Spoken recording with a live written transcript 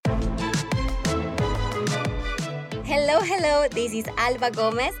Hello, this is Alba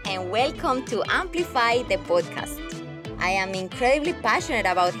Gomez and welcome to Amplify the podcast. I am incredibly passionate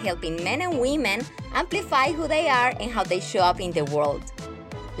about helping men and women amplify who they are and how they show up in the world.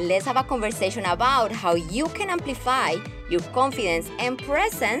 Let's have a conversation about how you can amplify your confidence and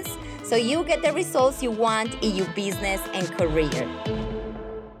presence so you get the results you want in your business and career.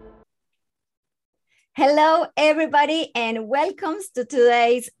 Hello, everybody, and welcome to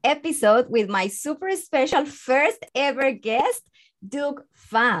today's episode with my super special first ever guest, Duc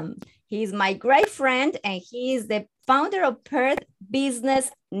Pham. He is my great friend, and he is the founder of Perth Business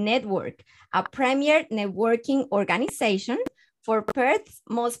Network, a premier networking organization for Perth's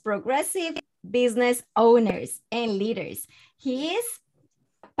most progressive business owners and leaders. He is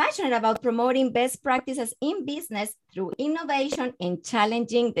passionate about promoting best practices in business through innovation and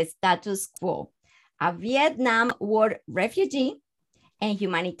challenging the status quo. A Vietnam War refugee and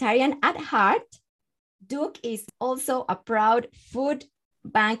humanitarian at heart, Duc is also a proud food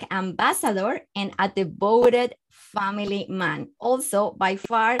bank ambassador and a devoted family man. Also, by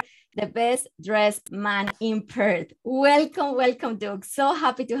far, the best dressed man in Perth. Welcome, Duc. So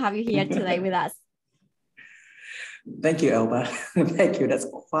happy to have you here today with us. Thank you, Elba. Thank you. That's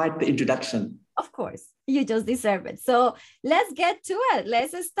quite the introduction. Of course, you just deserve it. So let's get to it.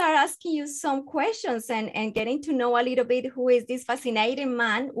 Let's start asking you some questions and getting to know a little bit who is this fascinating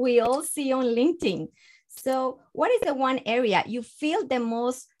man we all see on LinkedIn. So what is the one area you feel the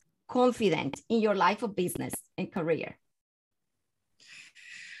most confident in your life of business and career?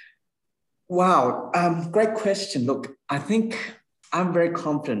 Wow, great question. Look, I think I'm very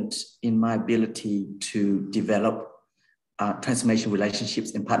confident in my ability to develop transformation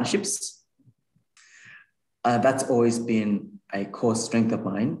relationships and partnerships. That's always been a core strength of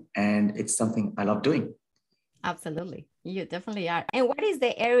mine, and it's something I love doing. Absolutely. You definitely are. And what is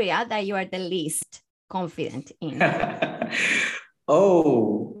the area that you are the least confident in? I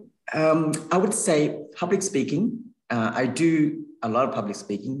would say public speaking. I do a lot of public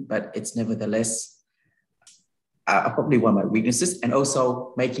speaking, but it's nevertheless probably one of my weaknesses, and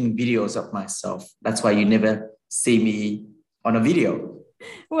also making videos of myself. That's why you never see me on a video.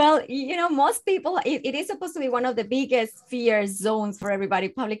 Well, you know, most people, it is supposed to be one of the biggest fear zones for everybody,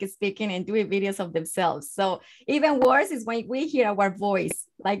 public speaking and doing videos of themselves. So even worse is when we hear our voice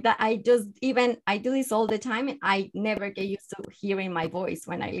like that. I do this all the time, and I never get used to hearing my voice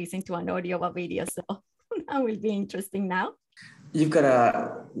when I listen to an audio or video. So that will be interesting now. You've got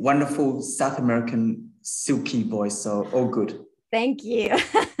a wonderful South American silky voice, so all good. Thank you.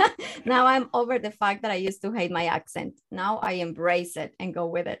 Now I'm over the fact that I used to hate my accent. Now I embrace it and go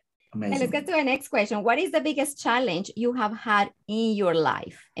with it. Amazing. And let's get to the next question. What is the biggest challenge you have had in your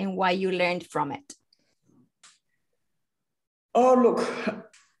life and why you learned from it? Oh, look,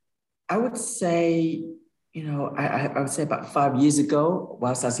 I would say, I would say about 5 years ago,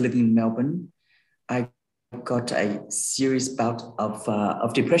 whilst I was living in Melbourne, I got a serious bout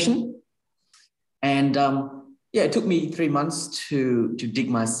of depression. And it took me 3 months to dig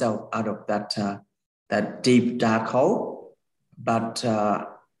myself out of that deep, dark hole. But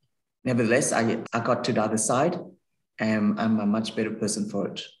nevertheless, I got to the other side, and I'm a much better person for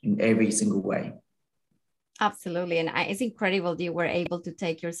it in every single way. Absolutely. And it's incredible that you were able to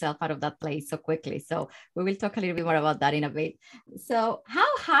take yourself out of that place so quickly. So we will talk a little bit more about that in a bit. So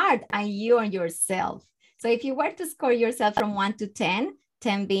how hard are you on yourself? So if you were to score yourself from 1 to 10,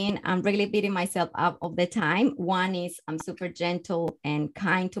 10 being I'm really beating myself up all the time, 1 is I'm super gentle and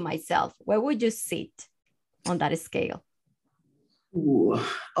kind to myself, where would you sit on that scale? Ooh.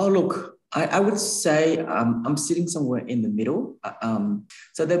 Oh, look, I would say I'm sitting somewhere in the middle.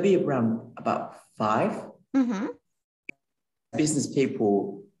 So there'll be around about 5. Mm-hmm. Business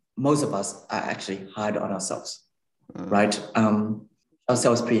people, most of us are actually hard on ourselves, right?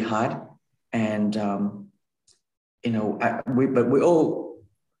 Ourselves pretty hard. And, but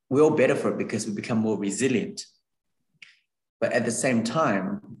we're all better for it because we become more resilient. But at the same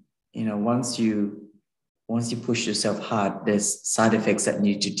time, once you push yourself hard, there's side effects that you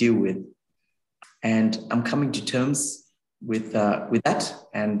need to deal with. And I'm coming to terms with that.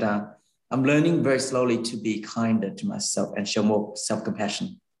 And I'm learning very slowly to be kinder to myself and show more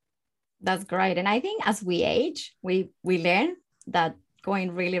self-compassion. That's great. And I think as we age, we learn that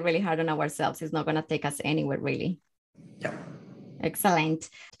going really, really hard on ourselves is not going to take us anywhere, really. Yeah. Excellent.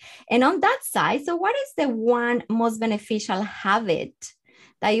 And on that side, so what is the one most beneficial habit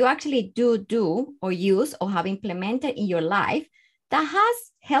that you actually do or use or have implemented in your life that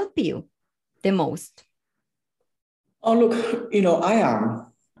has helped you the most? Oh, look, I am.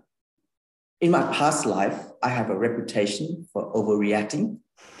 In my past life, I have a reputation for overreacting.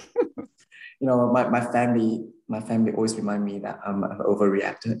 my family always remind me that I'm an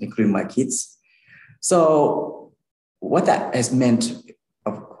overreactor, including my kids. So what that has meant,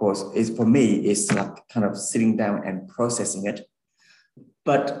 of course, is for me is like kind of sitting down and processing it.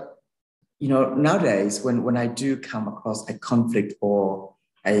 But nowadays when I do come across a conflict or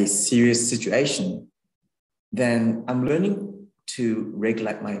a serious situation, then I'm learning to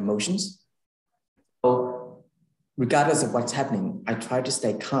regulate my emotions. So regardless of what's happening, I try to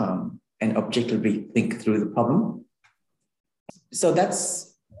stay calm and objectively think through the problem. So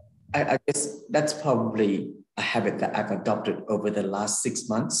I guess that's probably a habit that I've adopted over the last 6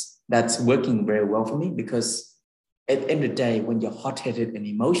 months. That's working very well for me because at the end of the day, when you're hot-headed and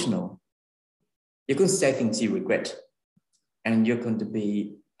emotional, you're going to say things you regret, and you're going to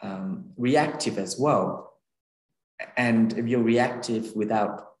be reactive as well. And if you're reactive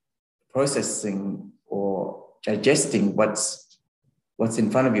without processing or digesting what's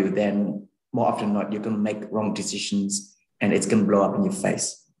in front of you, then more often than not, you're going to make wrong decisions and it's going to blow up in your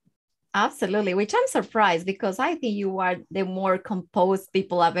face. Absolutely, which I'm surprised because I think you are the more composed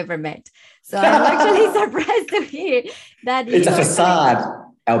people I've ever met. So I'm actually surprised to hear that It's a facade,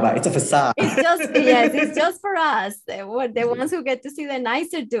 Alba. It's a facade. It's just, yes, it's just for us, the ones who get to see the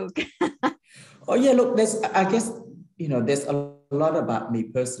nicer Duc. Oh yeah, look, there's a lot about me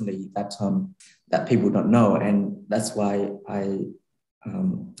personally that people don't know, and that's why I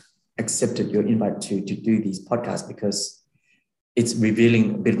accepted your invite to do these podcasts, because it's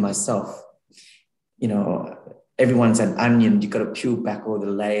revealing a bit of myself. Everyone's an onion. You got to peel back all the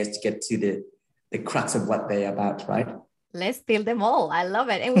layers to get to the crux of what they're about, right? Let's peel them all. I love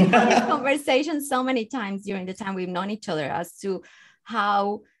it. And we've had this conversation so many times during the time we've known each other as to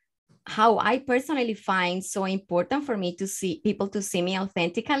how I personally find so important for me to see people to see me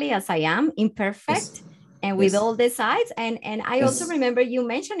authentically as I am, imperfect. Yes. And with all the sides. And I also remember you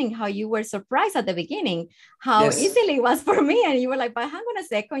mentioning how you were surprised at the beginning, how easily it was for me. And you were like, but hang on a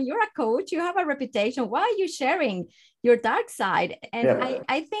second, you're a coach, you have a reputation. Why are you sharing your dark side? And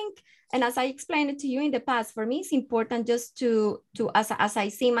I think, and as I explained it to you in the past, for me, it's important just to as I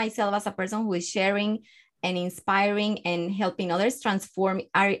see myself as a person who is sharing and inspiring and helping others transform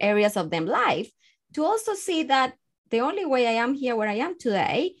our areas of their life, to also see that the only way I am here where I am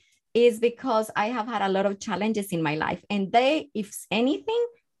today is because I have had a lot of challenges in my life. And they, if anything,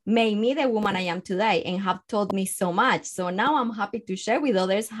 made me the woman I am today and have taught me so much. So now I'm happy to share with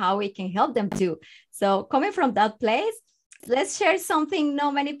others how it can help them too. So coming from that place, let's share something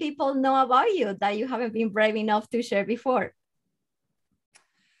not many people know about you that you haven't been brave enough to share before.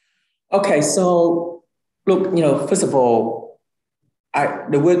 Okay, so look, first of all,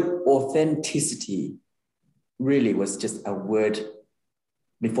 the word authenticity really was just a word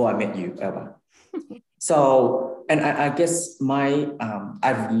before I met you, Elba. So, and I guess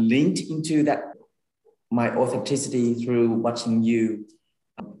I've linked into that, my authenticity, through watching you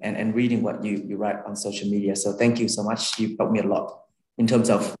and reading what you write on social media. So thank you so much. You helped me a lot in terms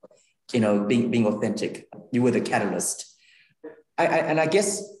of, being authentic. You were the catalyst. I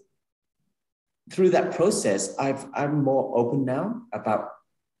guess through that process, I'm more open now about,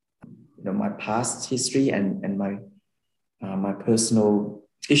 my past history and my personal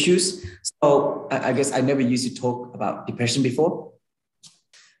issues. So I guess I never used to talk about depression before.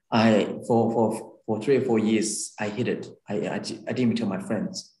 For 3 or 4 years, I hid it. I didn't even tell my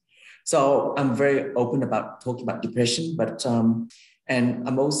friends. So I'm very open about talking about depression, but and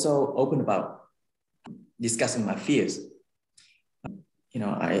I'm also open about discussing my fears.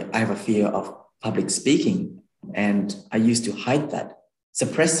 I have a fear of public speaking, and I used to hide that,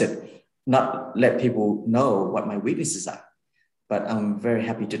 suppress it, not let people know what my weaknesses are. But I'm very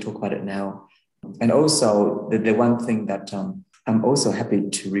happy to talk about it now. And also the one thing that I'm also happy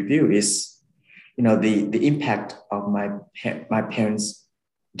to review is, the impact of my parents'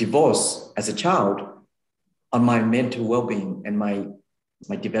 divorce as a child on my mental well-being and my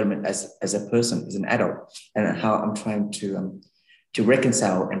development as a person, as an adult, and how I'm trying to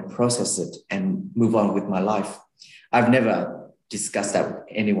reconcile and process it and move on with my life. I've never discussed that with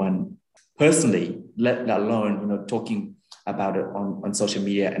anyone personally, let alone, talking about it on social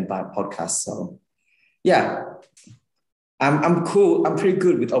media and via podcasts. So yeah, I'm cool. I'm pretty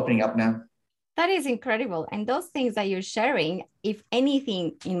good with opening up now. That is incredible. And those things that you're sharing, if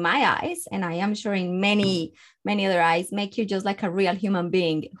anything, in my eyes, and I am sure in many, many other eyes, make you just like a real human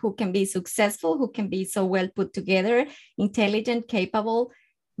being who can be successful, who can be so well put together, intelligent, capable,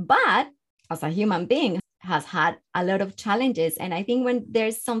 but as a human being has had a lot of challenges. And I think when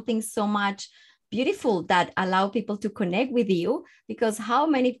there's something so much beautiful that allow people to connect with you, because how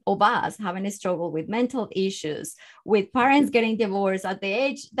many of us haven't struggled with mental issues, with parents getting divorced at the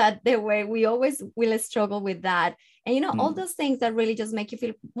age that they were? We always will struggle with that. And, you know, all those things that really just make you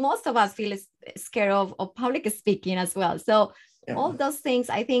feel, most of us feel scared of public speaking as well. So all those things,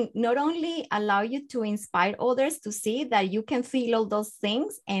 I think, not only allow you to inspire others to see that you can feel all those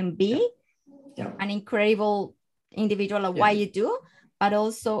things and be an incredible individual of what you do, but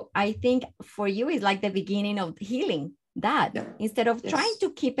also I think for you is like the beginning of healing that instead of trying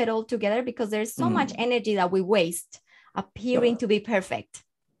to keep it all together, because there's so much energy that we waste appearing to be perfect.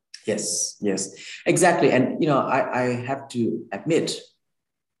 Yes, exactly. And, you know, I have to admit,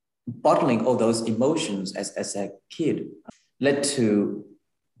 bottling all those emotions as a kid led to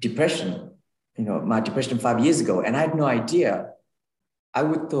depression, you know, my depression 5 years ago. And I had no idea. I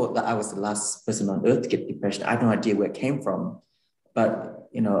would thought that I was the last person on earth to get depression. I had no idea where it came from. But,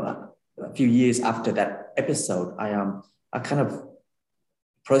 you know, a few years after that episode, I kind of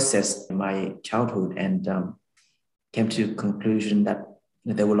processed my childhood and came to the conclusion that,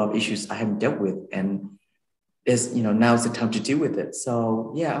 you know, there were a lot of issues I hadn't dealt with. And there's, you know, now's the time to deal with it.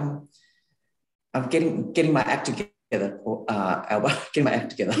 So yeah, I'm getting my act together, Alba, getting my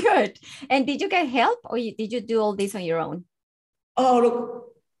act together. Good. And did you get help, or did you do all this on your own? Oh,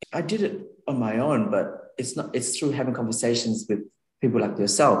 look, I did it on my own, but it's through having conversations with people like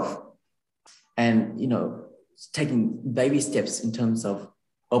yourself and, you know, taking baby steps in terms of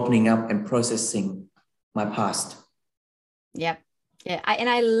opening up and processing my past. Yeah. And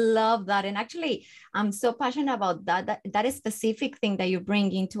I love that. And actually, I'm so passionate about that specific thing that you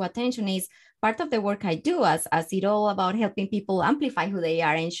bring into attention is part of the work I do, as it's all about helping people amplify who they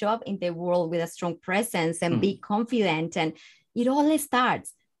are and show up in the world with a strong presence and be confident. And it all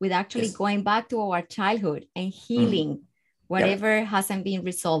starts with actually going back to our childhood and healing whatever hasn't been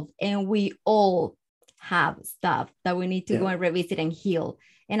resolved. And we all have stuff that we need to go and revisit and heal.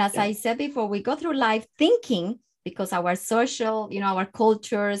 And as I said before, we go through life thinking, because our social, you know, our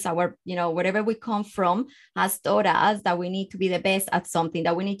cultures, our, you know, wherever we come from has taught us that we need to be the best at something,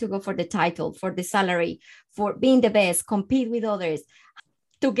 that we need to go for the title, for the salary, for being the best, compete with others,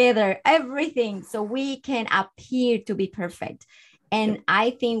 together, everything, so we can appear to be perfect. And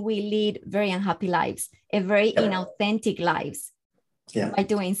I think we lead very unhappy lives, a very inauthentic lives by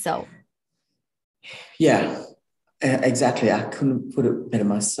doing so. Yeah, exactly. I couldn't put it better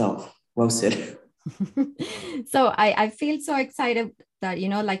myself. Well said. So I feel so excited that, you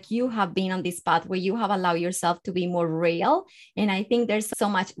know, like you have been on this path where you have allowed yourself to be more real. And I think there's so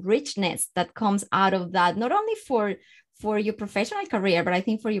much richness that comes out of that, not only for your professional career, but I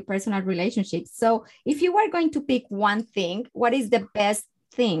think for your personal relationships. So if you were going to pick one thing, what is the best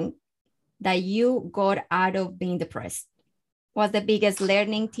thing that you got out of being depressed? What's the biggest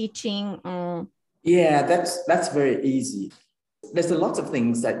learning, teaching? Yeah, that's very easy. There's a lot of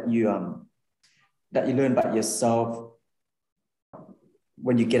things that you learn about yourself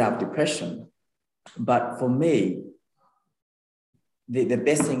when you get out of depression. But for me, the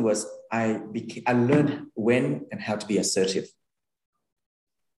best thing was I learned when and how to be assertive.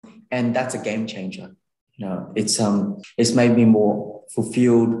 And that's a game changer. You know, it's made me more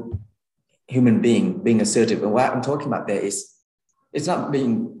fulfilled human being assertive. And what I'm talking about there is, it's not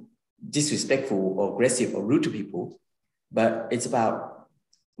being disrespectful or aggressive or rude to people, but it's about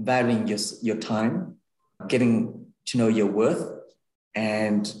valuing your time, getting to know your worth,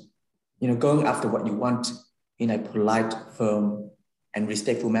 and, you know, going after what you want in a polite, firm, and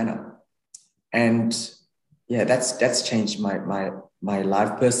respectful manner. And yeah, that's changed my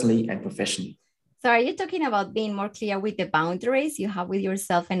life personally and professionally. So are you talking about being more clear with the boundaries you have with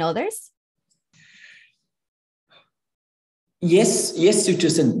yourself and others? Yes, to a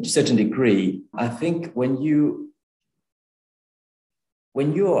certain degree. I think when you're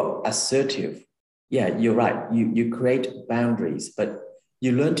assertive, yeah, you're right. You create boundaries, but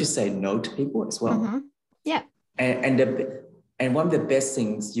you learn to say no to people as well. Mm-hmm. Yeah. And one of the best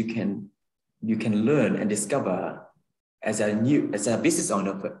things you can learn and discover as a business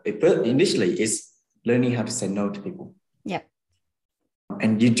owner initially is learning how to say no to people. Yeah.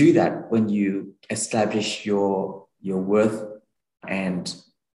 And you do that when you establish your worth and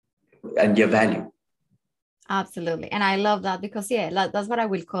your value. Absolutely. And I love that, because that's what I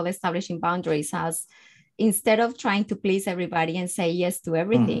will call establishing boundaries, as instead of trying to please everybody and say yes to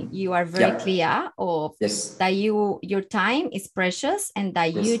everything, you are very clear of that your time is precious, and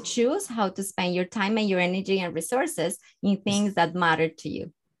that you choose how to spend your time and your energy and resources in things that matter to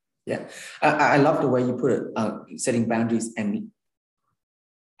you. Yeah. I love the way you put it, setting boundaries and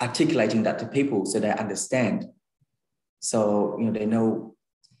articulating that to people so they understand. So, you know, they know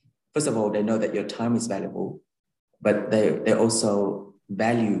first of all, they know that your time is valuable, but they also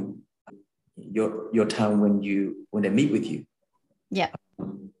value your time when they meet with you. Yeah.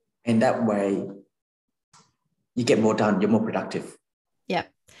 And that way, you get more done, you're more productive. Yeah.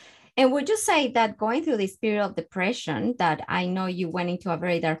 And would you say that going through this period of depression, that I know you went into a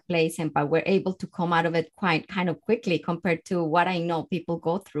very dark place and but were able to come out of it quite kind of quickly compared to what I know people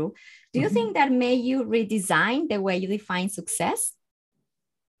go through, do you think that made you redesign the way you define success?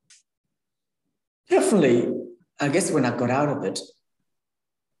 Definitely. I guess when I got out of it,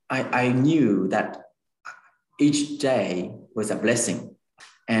 I knew that each day was a blessing,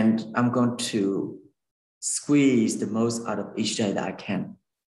 and I'm going to squeeze the most out of each day that I can.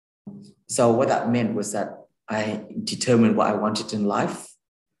 So what that meant was that I determined what I wanted in life.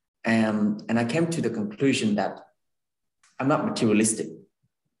 And I came to the conclusion that I'm not materialistic.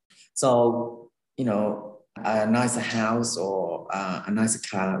 So, a nicer house or a nicer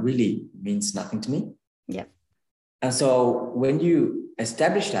car really means nothing to me. Yeah. And so when you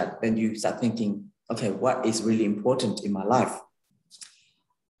establish that, then you start thinking, okay, what is really important in my life?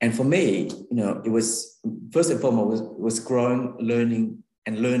 And for me, it was first and foremost was growing,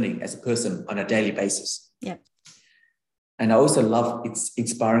 learning as a person on a daily basis. Yeah. And I also love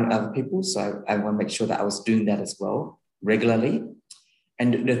inspiring other people. So I want to make sure that I was doing that as well regularly.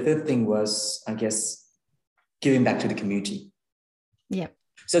 And the third thing was, I guess, giving back to the community. Yeah.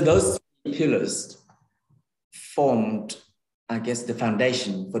 So those pillars formed, I guess, the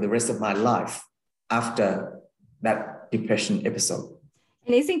foundation for the rest of my life after that depression episode.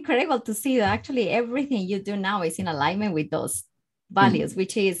 And it's incredible to see that actually everything you do now is in alignment with those values,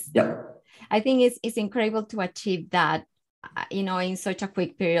 which is, I think it's incredible to achieve that, in such a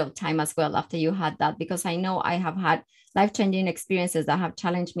quick period of time as well after you had that, because I know I have had life-changing experiences that have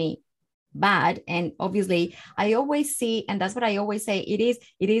challenged me bad. And obviously I always see, and that's what I always say, it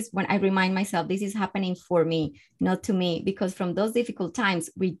is when I remind myself, this is happening for me, not to me, because from those difficult times,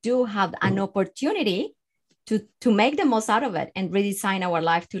 we do have an opportunity to make the most out of it and redesign our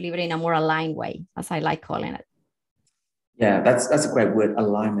life to live it in a more aligned way, as I like calling it. Yeah, that's a great word,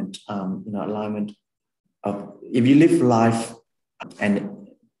 alignment. Alignment of, if you live life and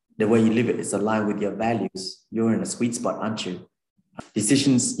the way you live it is aligned with your values, you're in a sweet spot, aren't you?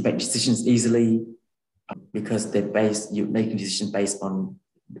 You make decisions easily because you're making decisions based on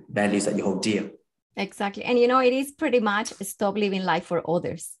values that you hold dear. Exactly. And it is pretty much stop living life for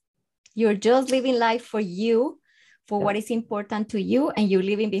others. You're just living life for you, for what is important to you, and you're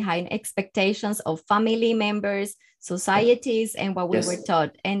living behind expectations of family members, societies, and what we were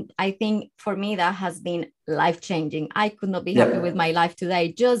taught. And I think for me, that has been life-changing. I could not be happy with my life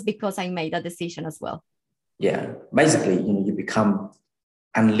today just because I made that decision as well. Yeah, basically, you become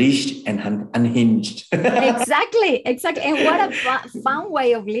unleashed and unhinged. Exactly. And what a fun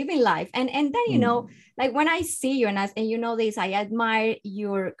way of living life. And then, like when I see you and this, I admire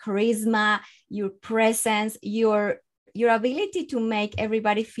your charisma, your presence, your ability to make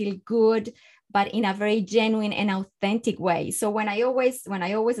everybody feel good, but in a very genuine and authentic way. So when I always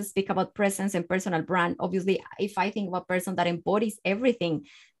speak about presence and personal brand, obviously, if I think of a person that embodies everything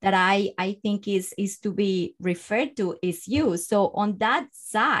that I think is to be referred to, is you. So on that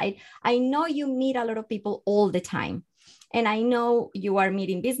side, I know you meet a lot of people all the time. And I know you are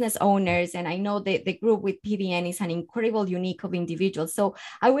meeting business owners, and I know the group with PBN is an incredible, unique of individuals. So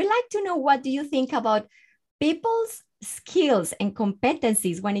I would like to know, what do you think about people's skills and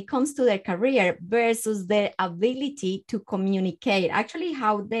competencies when it comes to their career versus their ability to communicate, actually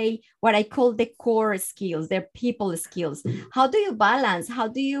what I call the core skills, their people skills? How do you balance? How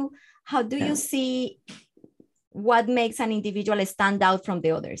do you see what makes an individual stand out from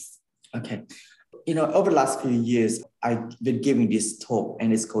the others? Okay. Over the last few years, I've been giving this talk,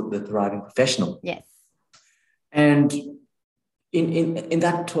 and it's called The Thriving Professional. Yes. And in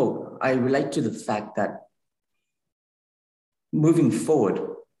that talk, I relate to the fact that moving forward,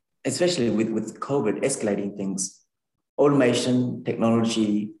 especially with COVID escalating things, automation,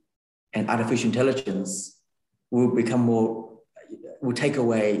 technology, and artificial intelligence will take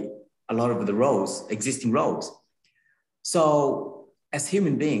away a lot of the existing roles. So as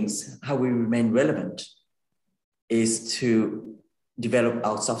human beings, how we remain relevant is to develop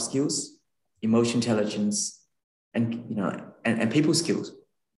our soft skills, emotion intelligence, and people skills.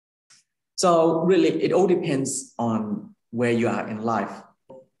 So really, it all depends on where you are in life.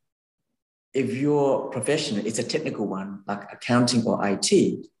 If your profession is a technical one, like accounting or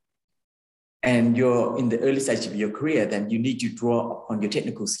IT, and you're in the early stage of your career, then you need to draw upon your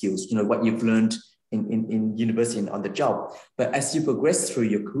technical skills, what you've learned in university and on the job. But as you progress through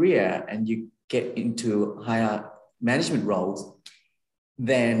your career and you get into higher management roles,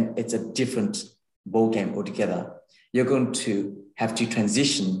 then it's a different ballgame altogether. You're going to have to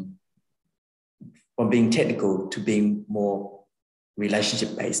transition from being technical to being more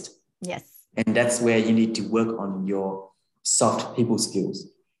relationship based. Yes. And that's where you need to work on your soft people skills.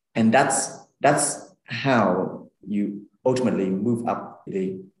 And that's how you ultimately move up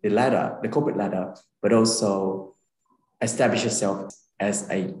the ladder, the corporate ladder, but also establish yourself as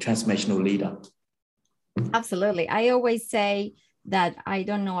a transformational leader. Absolutely. I always say that I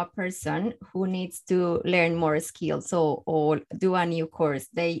don't know a person who needs to learn more skills or do a new course.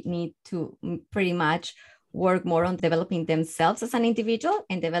 They need to pretty much work more on developing themselves as an individual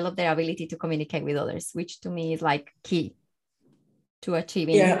and develop their ability to communicate with others, which to me is like key to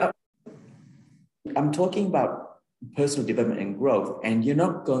achieving. Yeah, I'm talking about personal development and growth, and you're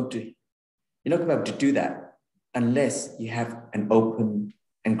not going to be able to do that unless you have an open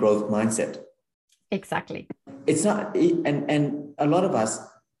and growth mindset. Exactly. It's not, and a lot of us,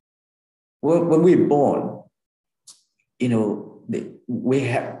 when we're born, we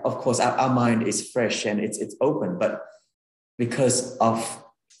have, of course, our mind is fresh and it's open, but because of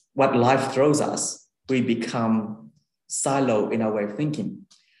what life throws us, we become siloed in our way of thinking.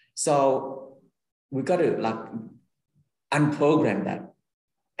 So we got to like unprogram that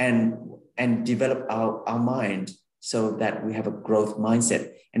and develop our mind so that we have a growth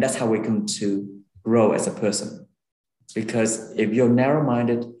mindset. And that's how we come to grow as a person. Because if you're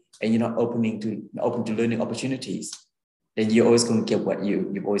narrow-minded and you're not open to learning opportunities, then you're always going to get what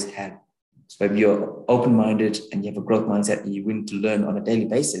you've always had. So if you're open-minded and you have a growth mindset and you're willing to learn on a daily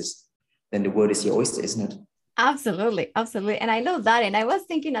basis, then the world is your oyster, isn't it? Absolutely. Absolutely. And I love that. And I was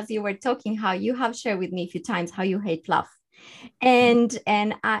thinking as you were talking, how you have shared with me a few times how you hate fluff. And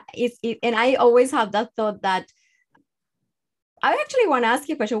I always have that thought that I actually want to ask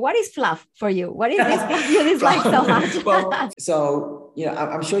you a question. What is fluff for you? What is this fluff you dislike so much? Well, so,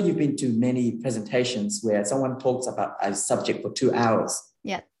 I'm sure you've been to many presentations where someone talks about a subject for 2 hours.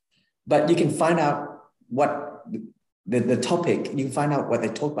 Yeah. But you can find out what the topic, you can find out what they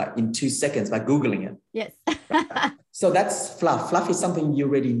talk about in 2 seconds by Googling it. Yes. So that's fluff. Fluff is something you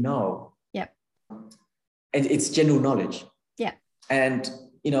already know. Yeah. And it's general knowledge. Yeah. And,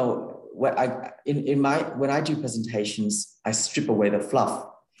 when I do presentations, I strip away the fluff.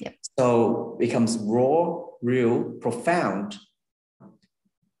 Yep. So it becomes raw, real, profound,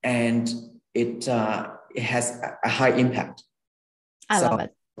 and it has a high impact. I love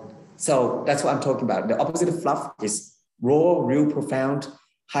it. So that's what I'm talking about. The opposite of fluff is raw, real, profound,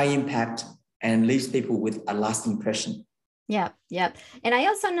 high impact, and leaves people with a lasting impression. Yeah, yeah. And I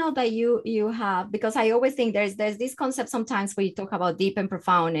also know that you have, because I always think there's this concept sometimes where you talk about deep and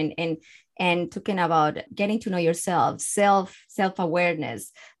profound and talking about getting to know yourself,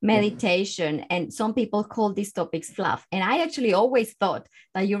 self-awareness, meditation. And some people call these topics fluff. And I actually always thought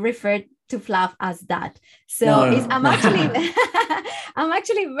that you referred to fluff as that. So no. I'm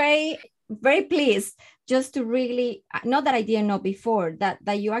actually very, very pleased just to really, not that I didn't know before,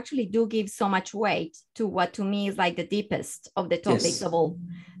 that you actually do give so much weight to what to me is like the deepest of the topics. Yes. Of all.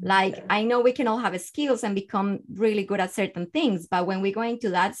 Like, I know we can all have skills and become really good at certain things, but when we go into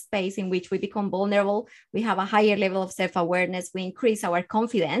that space in which we become vulnerable, we have a higher level of self-awareness, we increase our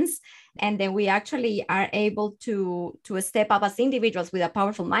confidence, and then we actually are able to step up as individuals with a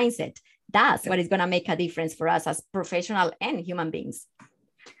powerful mindset. That's what is going to make a difference for us as professional and human beings.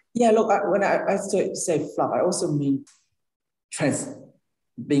 Yeah, look, when I say fluff, I also mean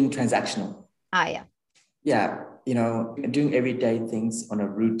being transactional. Yeah. Yeah, doing everyday things on a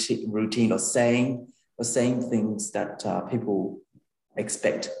routine or saying things that people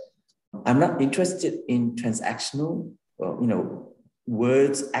expect. I'm not interested in transactional,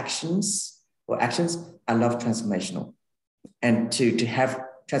 words, actions. I love transformational, and to have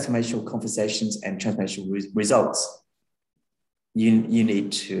transformational conversations and transformational results. You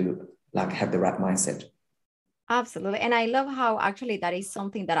need to have the right mindset. Absolutely. And I love how actually that is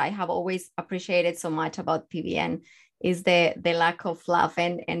something that I have always appreciated so much about PBN is the lack of fluff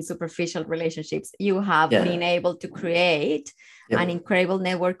and superficial relationships. You have been able to create an incredible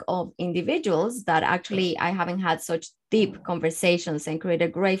network of individuals that actually I haven't had such deep conversations and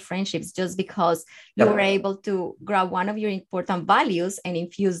created great friendships just because you were able to grab one of your important values and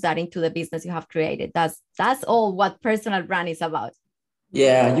infuse that into the business you have created. That's all what personal brand is about.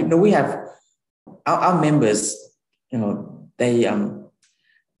 Yeah, we have our members, they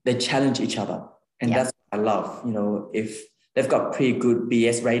challenge each other, and that's what I love. If they've got pretty good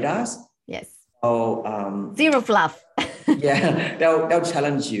BS radars, yes, zero fluff. Yeah, they'll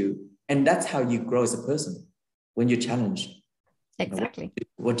challenge you, and that's how you grow as a person. When you're challenged, exactly.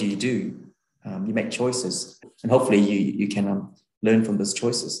 What do? You make choices, and hopefully you can learn from those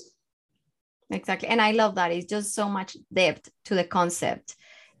choices. Exactly. And I love that. It's just so much depth to the concept.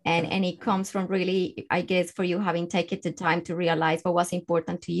 And it comes from really, I guess, for you having taken the time to realize what was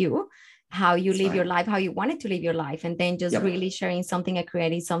important to you, how you live your life, how you wanted to live your life, and then just really sharing something and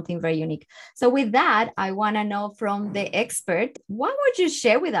creating something very unique. So with that, I want to know from the expert, what would you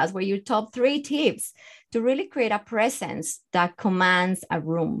share with us? Were your top 3 tips to really create a presence that commands a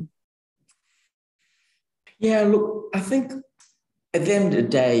room? Yeah, look, I think at the end of the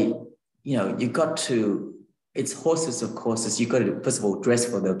day, you got to, it's horses of courses. You got to, first of all, dress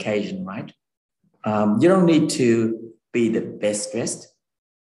for the occasion, right? You don't need to be the best dressed,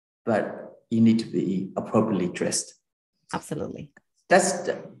 but you need to be appropriately dressed. Absolutely. That's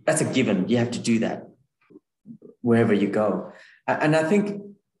a given. You have to do that wherever you go. And I think,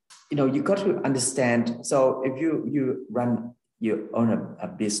 you got to understand. So if you own a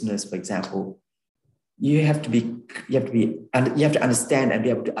business, for example, you have to understand and be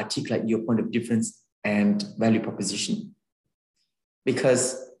able to articulate your point of difference and value proposition,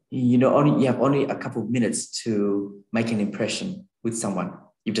 because you have only a couple of minutes to make an impression with someone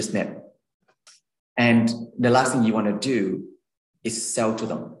you've just met, and the last thing you want to do is sell to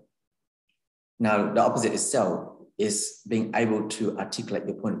them. Now the opposite is sell, is being able to articulate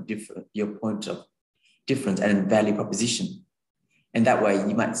your point of difference and value proposition. And that way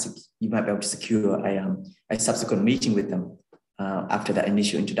you might be able to secure a subsequent meeting with them after that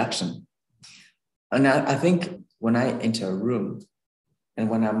initial introduction. And I think when I enter a room and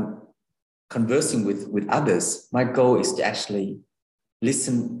when I'm conversing with others, my goal is to actually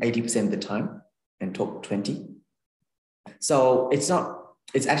listen 80% of the time and talk 20. So it's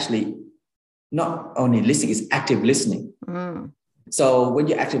actually not only listening, it's active listening. So when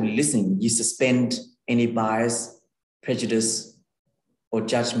you're actively listening, you suspend any bias, prejudice, or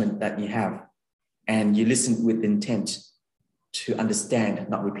judgment that you have, and you listen with intent to understand,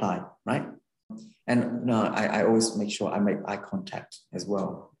 not reply, right? And I always make sure I make eye contact as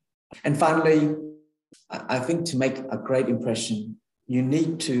well. And finally, I think to make a great impression, you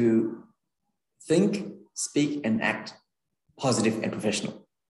need to think, speak, and act positive and professional.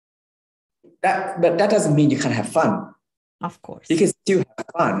 But that doesn't mean you can't have fun. Of course. You can still have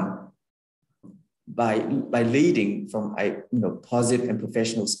fun by leading from a positive and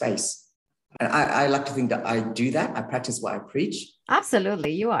professional space. And I like to think that I do that. I practice what I preach.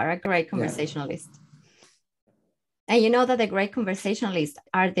 Absolutely. You are a great conversationalist. And you know that the great conversationalists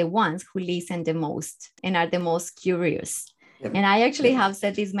are the ones who listen the most and are the most curious. Yep. And I actually have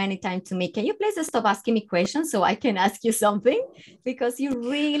said this many times to me, can you please stop asking me questions so I can ask you something? Because you're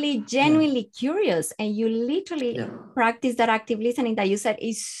really genuinely curious, and you literally practice that active listening that you said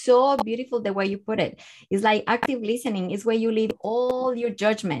is so beautiful the way you put it. It's like active listening is where you leave all your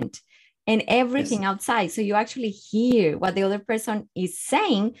judgment and everything outside. So you actually hear what the other person is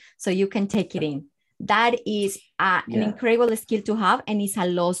saying so you can take it in. That is an incredible skill to have, and it's a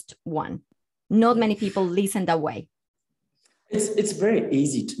lost one. Not many people listen that way. It's very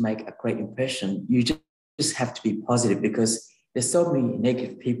easy to make a great impression. You just have to be positive, because there's so many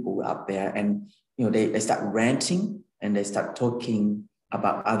negative people out there, and they start ranting and they start talking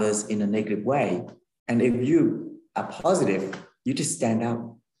about others in a negative way. And if you are positive, you just stand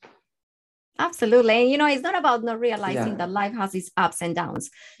out. Absolutely. And, it's not about not realizing that life has its ups and downs,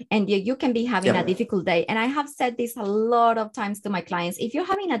 and you can be having a difficult day. And I have said this a lot of times to my clients. If you're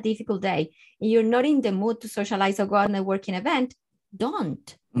having a difficult day and you're not in the mood to socialize or go out on a working event,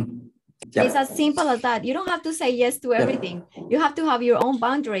 don't. It's as simple as that. You don't have to say yes to everything. You have to have your own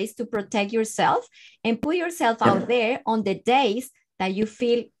boundaries to protect yourself and put yourself out there on the days that you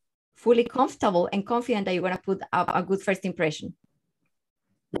feel fully comfortable and confident that you're going to put up a good first impression.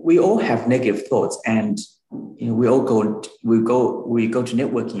 We all have negative thoughts, and we go to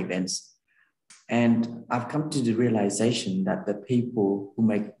networking events, and I've come to the realization that the people who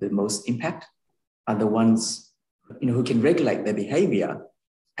make the most impact are the ones who can regulate their behavior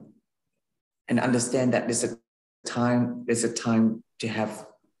and understand that there's a time to have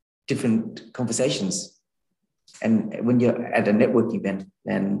different conversations. And when you're at a networking event,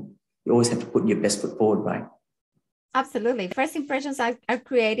 then you always have to put your best foot forward, right? Absolutely. First impressions are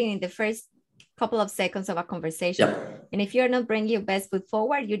created in the first couple of seconds of a conversation. And if you're not bringing your best foot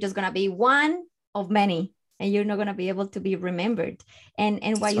forward, you're just going to be one of many, and you're not going to be able to be remembered. And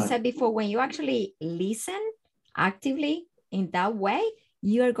what you said before, when you actually listen actively in that way,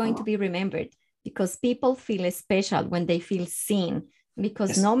 you are going to be remembered, because people feel special when they feel seen,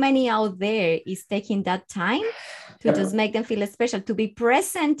 because not many out there is taking that time to just make them feel special, to be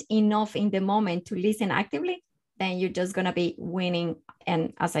present enough in the moment to listen actively. Then you're just going to be winning.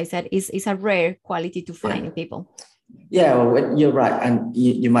 And as I said, it's a rare quality to find in people. Yeah, well, you're right. And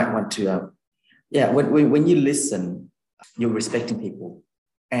you might want to, when you listen, you're respecting people.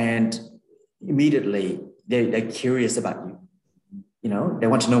 And immediately they're curious about you. You know, they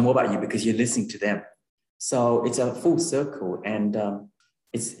want to know more about you because you're listening to them. So it's a full circle, and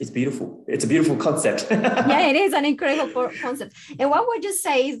it's beautiful. It's a beautiful concept. Yeah, it is an incredible concept. And what would you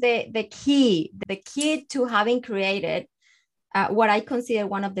say is the key to having created what I consider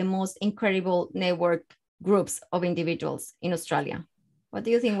one of the most incredible network groups of individuals in Australia? What do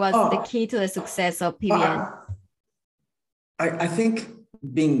you think was the key to the success of PBN? I think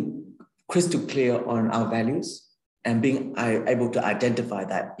being crystal clear on our values and being able to identify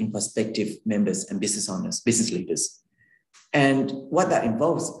that in prospective members and business owners, business leaders. And what that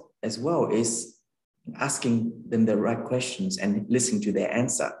involves as well is asking them the right questions and listening to their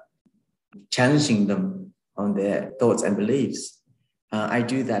answer, challenging them on their thoughts and beliefs. I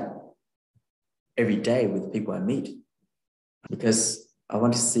do that every day with people I meet because I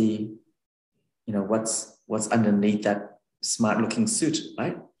want to see, what's underneath that smart-looking suit,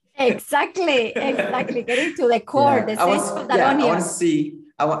 right? Exactly. Getting to the core, the sense of that onion.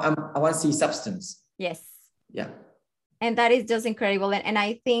 I want to see substance. Yes. Yeah. And that is just incredible. And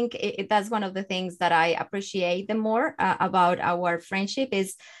I think that's one of the things that I appreciate the more about our friendship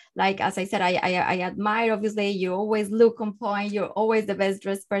is, like, as I said, I admire, obviously, you always look on point. You're always the best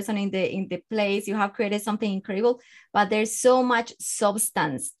dressed person in the place. You have created something incredible, but there's so much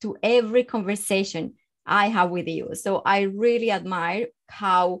substance to every conversation I have with you. So I really admire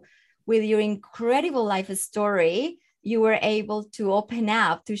how, with your incredible life story, you were able to open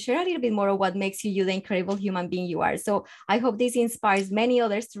up, to share a little bit more of what makes you the incredible human being you are. So I hope this inspires many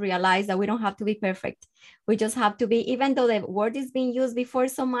others to realize that we don't have to be perfect. We just have to be, even though the word is being used before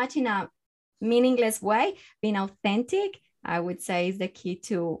so much in a meaningless way, being authentic, I would say, is the key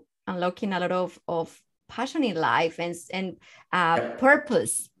to unlocking a lot of passion in life and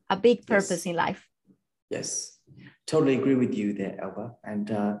purpose, a big purpose in life. Yes, totally agree with you there, Elba.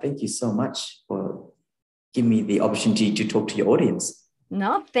 And thank you so much for giving me the opportunity to talk to your audience.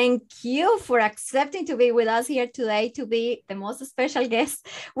 No, thank you for accepting to be with us here today, to be the most special guest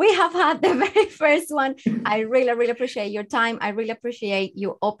we have had, the very first one. I really, really appreciate your time. I really appreciate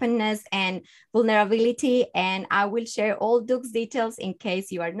your openness and vulnerability. And I will share all Duc's details in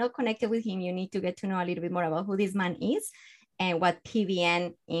case you are not connected with him. You need to get to know a little bit more about who this man is and what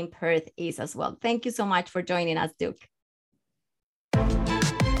PBN in Perth is as well. Thank you so much for joining us, Duc.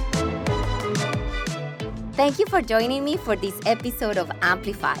 Thank you for joining me for this episode of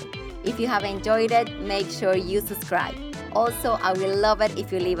Amplify. If you have enjoyed it, make sure you subscribe. Also, I will love it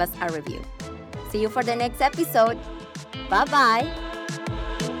if you leave us a review. See you for the next episode. Bye-bye.